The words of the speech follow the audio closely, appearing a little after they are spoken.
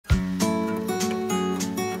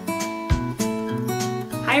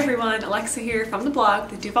Hi everyone, Alexa here from the blog,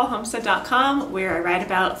 theduvallhomestead.com, where I write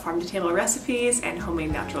about farm-to-table recipes and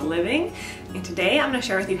homemade natural living. And today I'm going to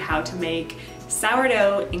share with you how to make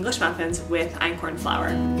sourdough English muffins with einkorn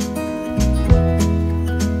flour.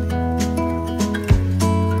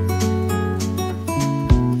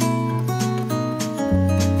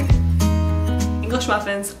 English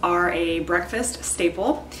muffins are a breakfast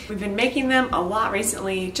staple. We've been making them a lot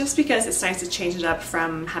recently just because it's nice to change it up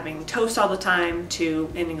from having toast all the time to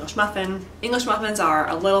an English muffin. English muffins are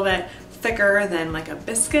a little bit thicker than like a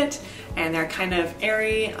biscuit, and they're kind of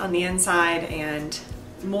airy on the inside and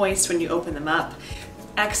moist when you open them up.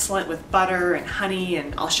 Excellent with butter and honey,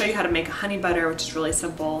 and I'll show you how to make a honey butter, which is really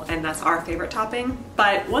simple, and that's our favorite topping.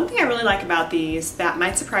 But one thing I really like about these that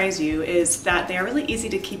might surprise you is that they are really easy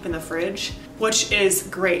to keep in the fridge, which is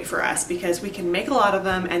great for us because we can make a lot of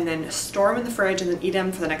them and then store them in the fridge and then eat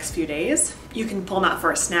them for the next few days. You can pull them out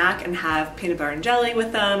for a snack and have peanut butter and jelly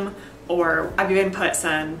with them, or I've even put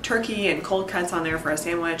some turkey and cold cuts on there for a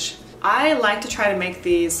sandwich. I like to try to make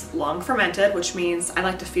these long fermented, which means I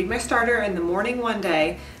like to feed my starter in the morning one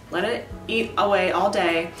day, let it eat away all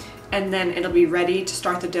day, and then it'll be ready to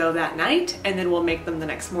start the dough that night, and then we'll make them the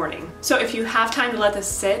next morning. So if you have time to let this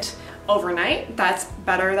sit overnight, that's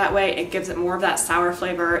better that way. It gives it more of that sour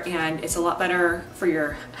flavor, and it's a lot better for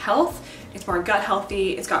your health. It's more gut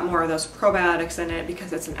healthy. It's got more of those probiotics in it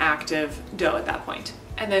because it's an active dough at that point.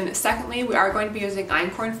 And then secondly, we are going to be using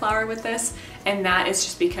einkorn flour with this, and that is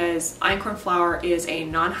just because einkorn flour is a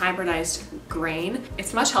non-hybridized grain.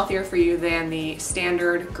 It's much healthier for you than the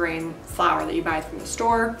standard grain flour that you buy from the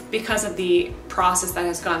store because of the process that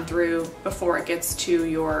has gone through before it gets to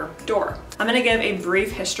your door. I'm going to give a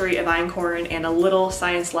brief history of einkorn and a little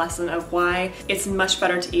science lesson of why it's much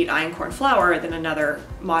better to eat einkorn flour than another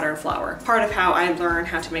modern flour. Part of how I learn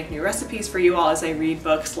how to make new recipes for you all is I read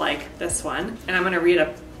books like this one, and I'm going to read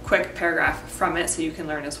a quick paragraph from it so you can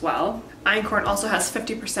learn as well. Einkorn also has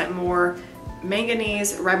 50% more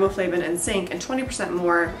manganese, riboflavin, and zinc, and 20%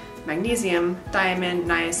 more magnesium, thiamine,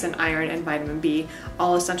 niacin, iron, and vitamin B,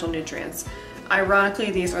 all essential nutrients.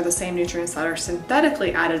 Ironically, these are the same nutrients that are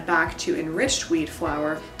synthetically added back to enriched wheat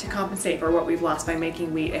flour to compensate for what we've lost by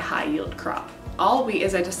making wheat a high-yield crop. All wheat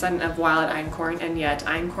is a descendant of wild einkorn, and yet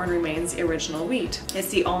einkorn remains the original wheat. It's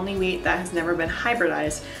the only wheat that has never been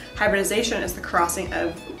hybridized. Hybridization is the crossing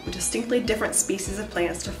of distinctly different species of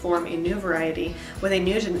plants to form a new variety with a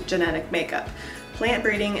new genetic makeup. Plant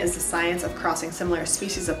breeding is the science of crossing similar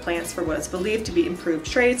species of plants for what is believed to be improved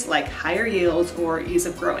traits like higher yields or ease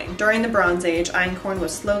of growing. During the Bronze Age, einkorn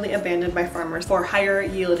was slowly abandoned by farmers for higher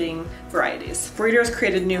yielding varieties. Breeders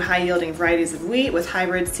created new high yielding varieties of wheat with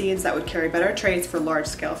hybrid seeds that would carry better traits for large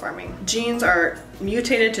scale farming. Genes are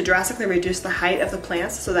mutated to drastically reduce the height of the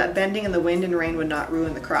plants so that bending in the wind and rain would not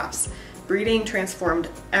ruin the crops. Breeding transformed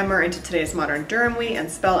emmer into today's modern durum wheat and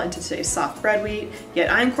spelt into today's soft bread wheat, yet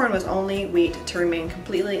einkorn was only wheat to remain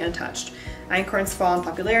completely untouched. Einkorn's fall in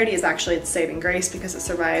popularity is actually its saving grace because it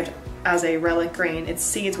survived as a relic grain. Its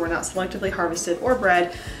seeds were not selectively harvested or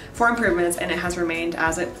bred for improvements, and it has remained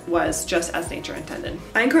as it was, just as nature intended.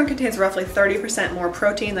 Einkorn contains roughly 30% more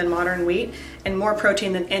protein than modern wheat and more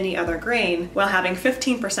protein than any other grain, while having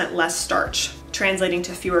 15% less starch, translating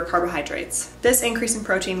to fewer carbohydrates. This increase in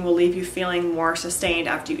protein will leave you feeling more sustained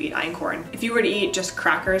after you eat einkorn. If you were to eat just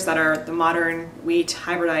crackers that are the modern wheat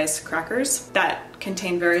hybridized crackers that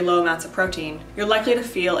contain very low amounts of protein, you're likely to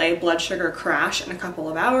feel a blood sugar crash in a couple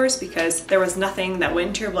of hours because there was nothing that went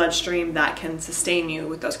into your bloodstream that can sustain you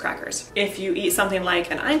with those crackers. If you eat something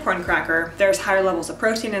like an einkorn cracker, there's higher levels of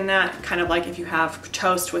protein in that, kind of like if you have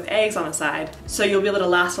toast with eggs on the side, so you'll be able to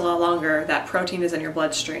last a lot longer. That protein is in your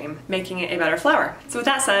bloodstream, making it a better flour. So with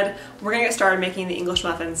that said, we're gonna get started making the English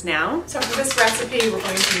muffins now. So for this recipe, we're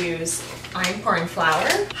going to use einkorn flour,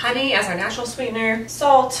 honey as our natural sweetener,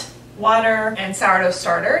 salt, water, and sourdough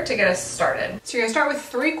starter to get us started. So you're gonna start with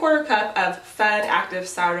 3/4 cup of fed active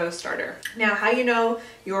sourdough starter. Now, how you know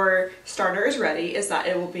your starter is ready is that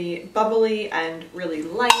it will be bubbly and really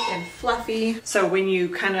light and fluffy. So when you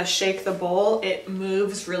kind of shake the bowl, it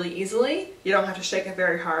moves really easily. You don't have to shake it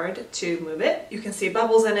very hard to move it. You can see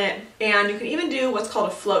bubbles in it, and you can even do what's called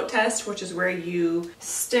a float test, which is where you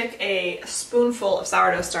stick a spoonful of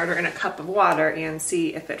sourdough starter in a cup of water and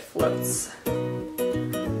see if it floats.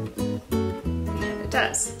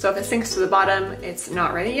 Does. So if it sinks to the bottom, it's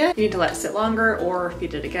not ready yet. You need to let it sit longer or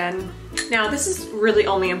feed it again. Now, this is really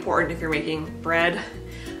only important if you're making bread.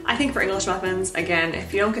 I think for English muffins, again,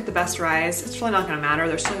 if you don't get the best rise, it's really not gonna matter.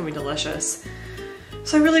 They're still gonna be delicious.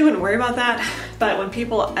 So I really wouldn't worry about that. But when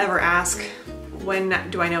people ever ask, when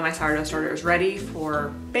do I know my sourdough starter is ready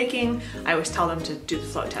for baking, I always tell them to do the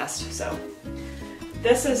float test. So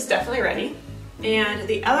this is definitely ready. And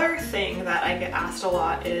the other thing that I get asked a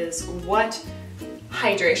lot is what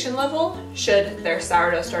hydration level should their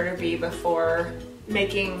sourdough starter be before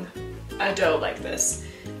making a dough like this.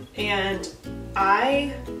 And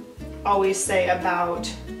I always say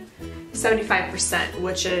about 75%,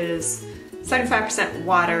 which is 75%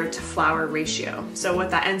 water to flour ratio. So what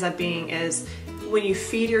that ends up being is when you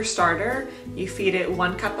feed your starter, you feed it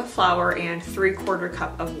 1 cup of flour and 3/4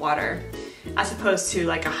 cup of water, as opposed to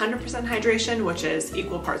like 100% hydration, which is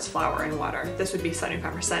equal parts flour and water. This would be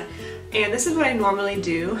 75%. And this is what I normally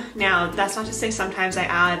do. Now, that's not to say sometimes I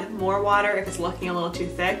add more water if it's looking a little too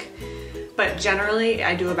thick, but generally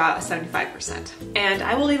I do about 75%. And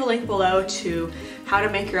I will leave a link below to how to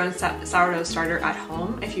make your own sourdough starter at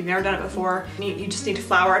home. If you've never done it before, you just need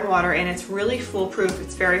flour and water, and it's really foolproof.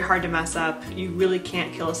 It's very hard to mess up. You really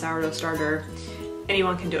can't kill a sourdough starter.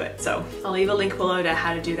 Anyone can do it. So I'll leave a link below to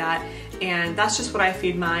how to do that. And that's just what I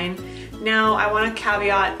feed mine. Now, I want to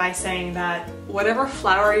caveat by saying that whatever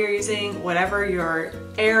flour you're using, whatever your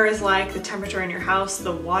air is like, the temperature in your house,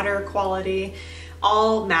 the water quality,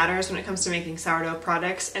 all matters when it comes to making sourdough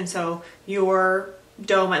products. And so your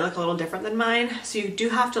dough might look a little different than mine. So you do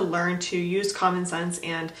have to learn to use common sense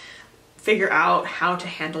and figure out how to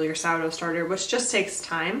handle your sourdough starter, which just takes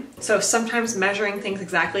time. So sometimes measuring things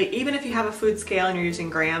exactly, even if you have a food scale and you're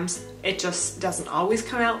using grams, it just doesn't always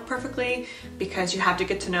come out perfectly because you have to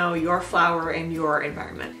get to know your flour and your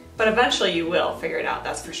environment. But eventually you will figure it out,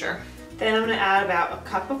 that's for sure. Then I'm gonna add about a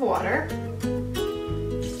cup of water,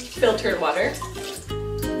 filtered water,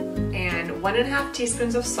 and 1.5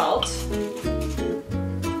 teaspoons of salt,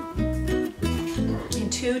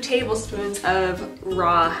 2 tablespoons of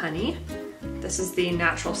raw honey. This is the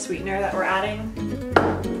natural sweetener that we're adding.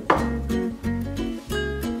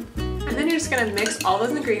 And then you're just gonna mix all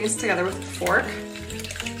those ingredients together with a fork.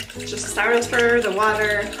 Just the sourdough starter, the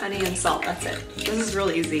water, honey, and salt, that's it. This is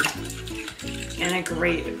really easy and a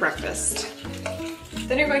great breakfast.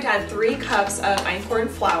 Then you're going to add 3 cups of einkorn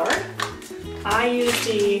flour. I use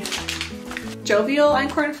the jovial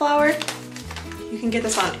einkorn flour. You can get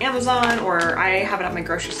this on Amazon, or I have it at my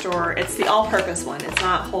grocery store. It's the all-purpose one. It's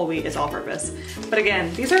not whole wheat, it's all-purpose. But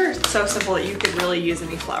again, these are so simple that you could really use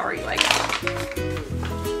any flour you like.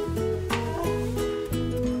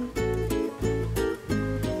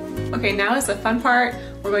 Okay, now is the fun part.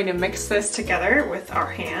 We're going to mix this together with our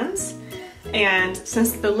hands. And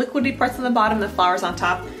since the liquidy part's on the bottom, the flour's on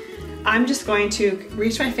top, I'm just going to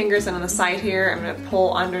reach my fingers in on the side here. I'm gonna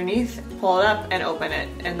pull underneath, pull it up, and open it.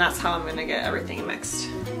 And that's how I'm gonna get everything mixed.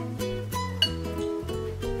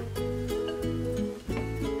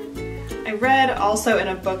 I read also in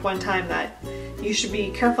a book one time that you should be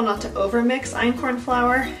careful not to overmix einkorn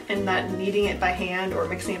flour, and that kneading it by hand or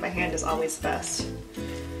mixing it by hand is always best.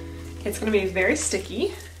 It's gonna be very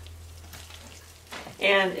sticky.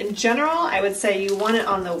 And in general, I would say you want it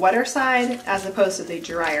on the wetter side as opposed to the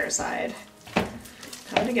drier side.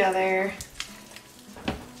 Come together.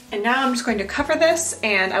 And now I'm just going to cover this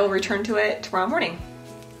and I will return to it tomorrow morning.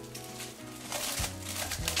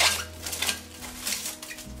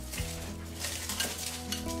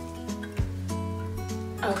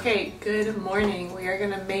 Okay, good morning. We are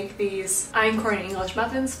gonna make these einkorn English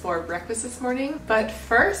muffins for breakfast this morning. But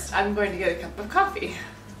first, I'm going to get a cup of coffee.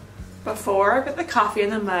 Before I put the coffee in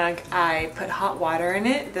the mug, I put hot water in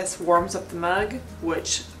it. This warms up the mug,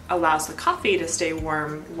 which allows the coffee to stay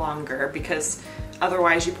warm longer, because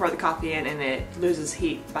otherwise you pour the coffee in and it loses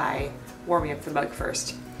heat by warming up the mug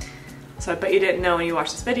first. So I bet you didn't know when you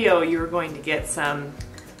watched this video you were going to get some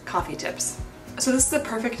coffee tips. So this is the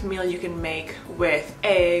perfect meal you can make with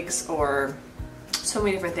eggs or so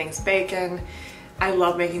many different things, bacon. I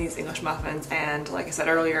love making these English muffins, and like I said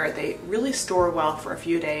earlier, they really store well for a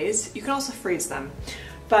few days. You can also freeze them.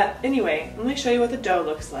 But anyway, let me show you what the dough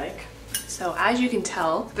looks like. So as you can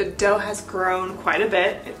tell, the dough has grown quite a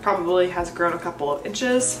bit. It probably has grown a couple of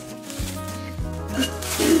inches.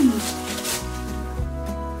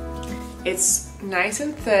 It's nice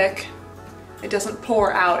and thick. It doesn't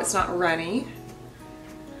pour out, it's not runny.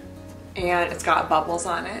 And it's got bubbles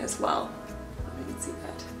on it as well. You can see that.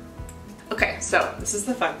 Okay, so this is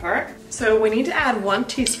the fun part. So we need to add 1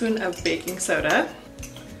 teaspoon of baking soda.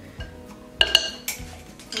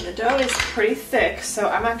 And the dough is pretty thick, so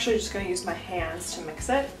I'm actually just going to use my hands to mix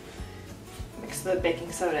it. Mix the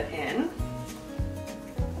baking soda in.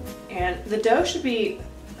 And the dough should be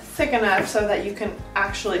thick enough so that you can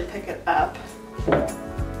actually pick it up.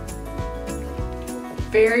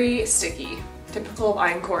 Very sticky. Typical of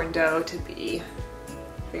einkorn dough to be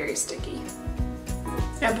very sticky.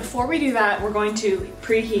 Now before we do that, we're going to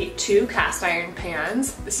preheat 2 cast iron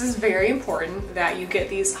pans. This is very important that you get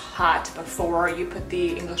these hot before you put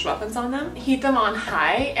the English muffins on them. Heat them on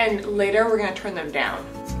high, and later we're going to turn them down.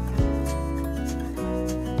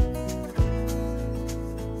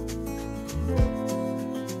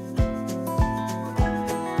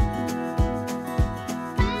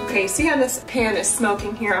 Okay, see how this pan is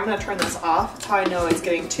smoking here? I'm going to turn this off. That's how I know it's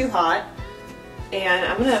getting too hot. And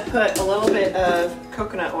I'm going to put a little bit of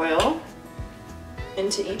coconut oil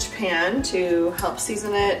into each pan to help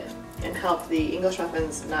season it and help the English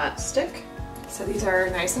muffins not stick. So these are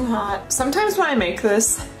nice and hot. Sometimes when I make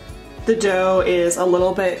this, the dough is a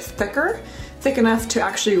little bit thick enough to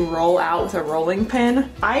actually roll out with a rolling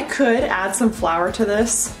pin. I could add some flour to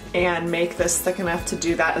this and make this thick enough to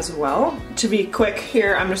do that as well. To be quick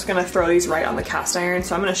here, I'm just going to throw these right on the cast iron,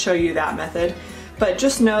 so I'm going to show you that method. But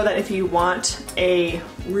just know that if you want a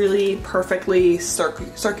really perfectly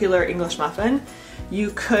circular English muffin,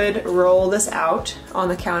 you could roll this out on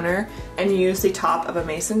the counter and use the top of a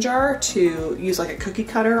mason jar to use like a cookie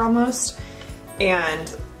cutter almost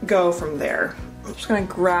and go from there. I'm just gonna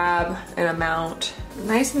grab an amount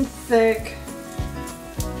nice and thick.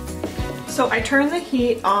 So I turn the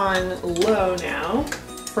heat on low now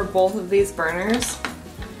for both of these burners.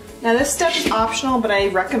 Now this step is optional, but I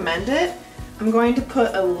recommend it. I'm going to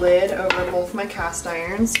put a lid over both my cast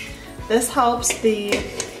irons. This helps the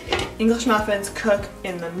English muffins cook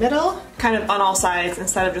in the middle, kind of on all sides,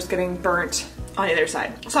 instead of just getting burnt on either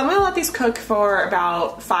side. So I'm gonna let these cook for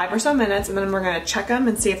about 5 or so minutes, and then we're gonna check them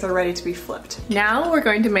and see if they're ready to be flipped. Now we're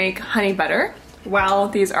going to make honey butter while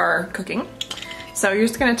these are cooking. So you're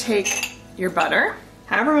just gonna take your butter,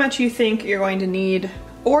 however much you think you're going to need,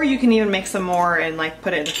 or you can even make some more and like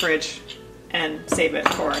put it in the fridge and save it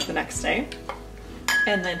for the next day.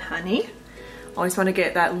 And then honey. Always want to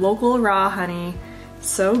get that local raw honey.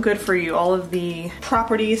 So good for you. All of the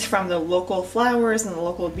properties from the local flowers and the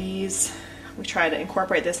local bees. We try to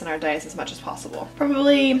incorporate this in our diets as much as possible.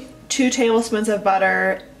 Probably 2 tablespoons of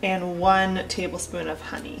butter and 1 tablespoon of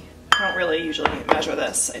honey. I don't really usually measure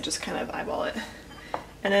this. I just kind of eyeball it.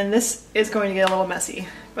 And then this is going to get a little messy,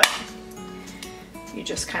 but you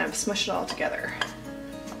just kind of smush it all together.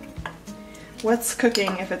 What's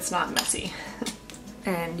cooking if it's not messy?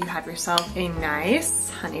 And you have yourself a nice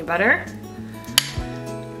honey butter.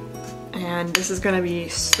 And this is gonna be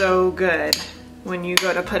so good when you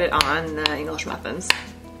go to put it on the English muffins.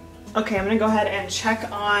 Okay, I'm gonna go ahead and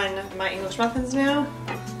check on my English muffins now.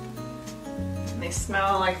 They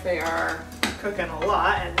smell like they are cooking a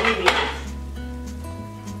lot, and maybe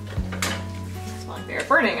smell like they're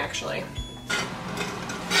burning actually.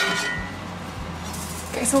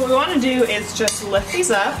 Okay, so what we want to do is just lift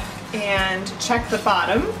these up and check the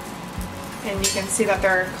bottom, and you can see that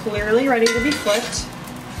they're clearly ready to be flipped.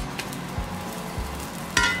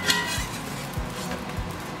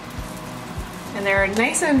 And they're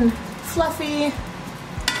nice and fluffy.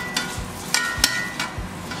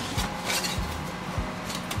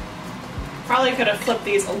 Probably could have flipped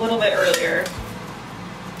these a little bit earlier.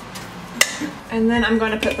 And then I'm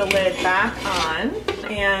going to put the lid back on,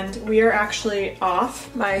 and we are actually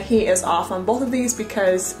off. My heat is off on both of these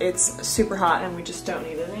because it's super hot and we just don't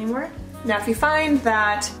need it anymore. Now if you find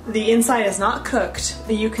that the inside is not cooked,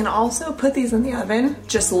 you can also put these in the oven.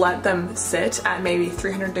 Just let them sit at maybe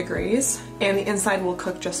 300 degrees and the inside will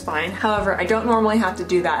cook just fine. However, I don't normally have to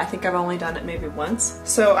do that. I think I've only done it maybe once.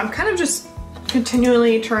 So I'm kind of just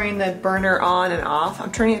continually turning the burner on and off.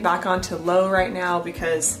 I'm turning it back on to low right now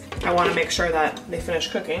because I want to make sure that they finish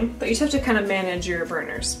cooking. But you just have to kind of manage your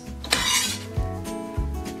burners.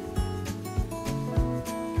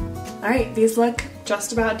 Alright, these look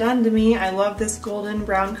just about done to me. I love this golden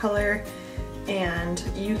brown color, and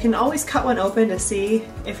you can always cut one open to see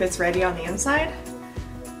if it's ready on the inside,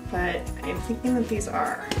 but I'm thinking that these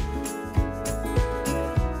are.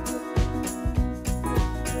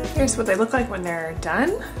 Here's what they look like when they're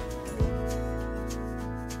done.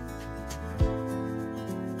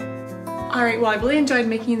 Alright, well I really enjoyed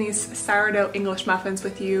making these sourdough English muffins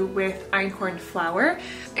with you with einkorn flour.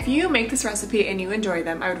 If you make this recipe and you enjoy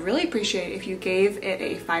them, I would really appreciate if you gave it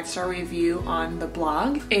a 5-star review on the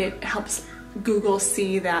blog. It helps Google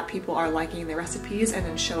see that people are liking the recipes and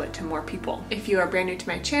then show it to more people. If you are brand new to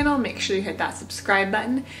my channel, make sure you hit that subscribe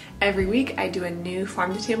button. Every week I do a new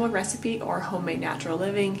farm-to-table recipe or homemade natural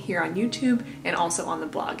living here on YouTube and also on the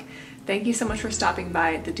blog. Thank you so much for stopping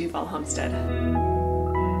by the Duvall Homestead.